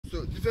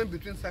difference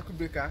between circuit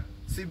breaker,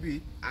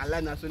 CB, and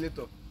line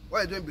isolator? What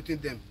are you doing between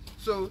them?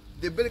 So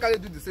they basically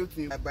do the same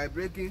thing by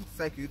breaking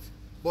circuit,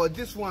 but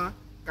this one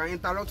can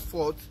interrupt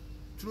fault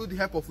through the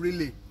help of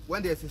relay.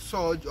 When there's a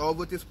surge or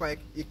voltage spike,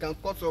 it can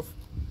cut off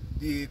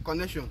the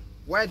connection,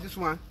 while this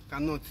one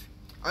cannot.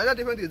 Another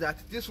difference is that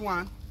this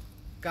one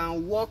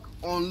can work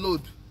on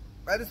load,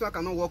 while this one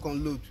cannot work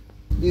on load.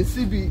 In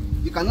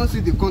CB, you cannot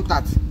see the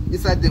contact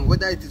inside them,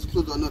 whether it is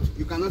closed or not.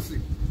 You cannot see.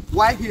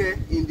 While here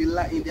in the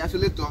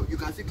isolator, you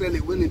can see clearly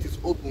when it is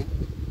open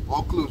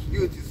or closed,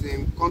 if it is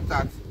in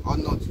contact or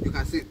not. You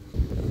can see.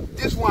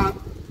 This one,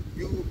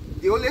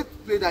 the only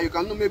place that you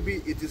can know maybe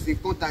it is in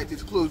contact, it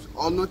is closed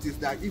or not, is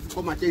that if you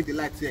come and check the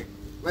light here,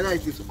 whether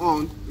it is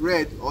on,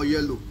 red or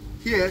yellow.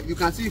 Here you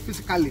can see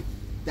physically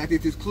that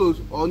it is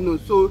closed or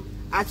not. So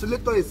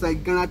isolator is a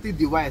guaranteed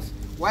device,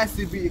 while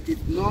CB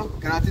is not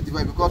guaranteed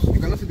device because you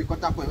cannot see the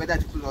contact point whether it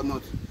is closed or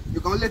not. You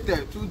can only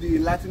tell through the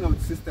lighting of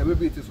the system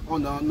maybe it is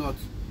on or not.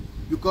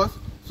 Because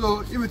so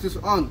if it is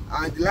on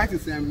and the light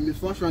is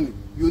misfunctioning,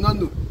 you will not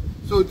know.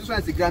 So this one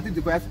is a guaranteed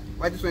device,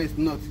 while this one is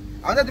not.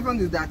 Another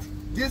difference is that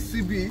this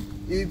CB,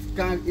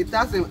 it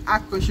has an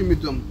arc quenching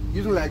medium,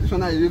 using like this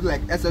one is using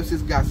like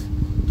SF6 gas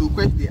to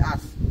quench the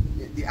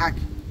arc.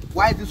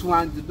 While this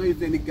one does not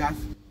use any gas.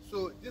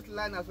 So this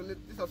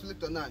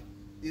oscillator now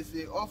is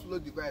a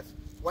off-load device,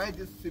 while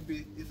this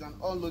CB is an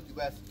on-load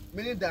device,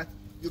 meaning that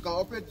you can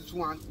operate this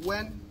one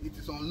when it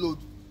is on load,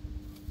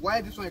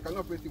 while this one you cannot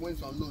operate it when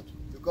it's on load,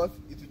 because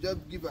it will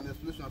just give an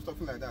explosion or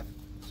something like that.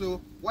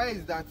 So why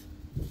is that?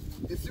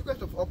 The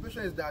secret of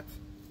operation is that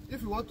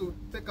if you want to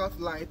take out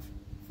light,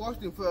 first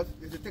thing first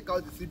is to take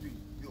out the CB,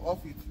 you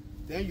off it,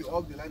 then you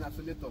off the line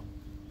isolator.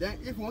 Then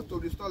if you want to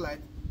restore light,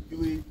 you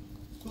will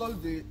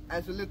close the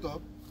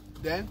isolator,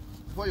 then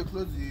before you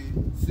close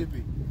the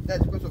CB.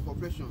 That's the cost of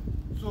operation.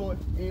 So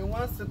in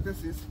one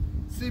synthesis,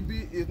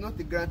 CB is not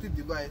a guaranteed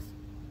device,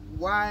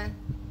 while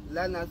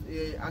line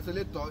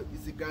isolator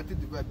is a guaranteed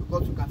device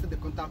because you can see the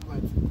contact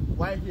point.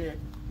 While here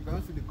you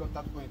cannot see the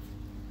contact point.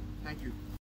 Thank you.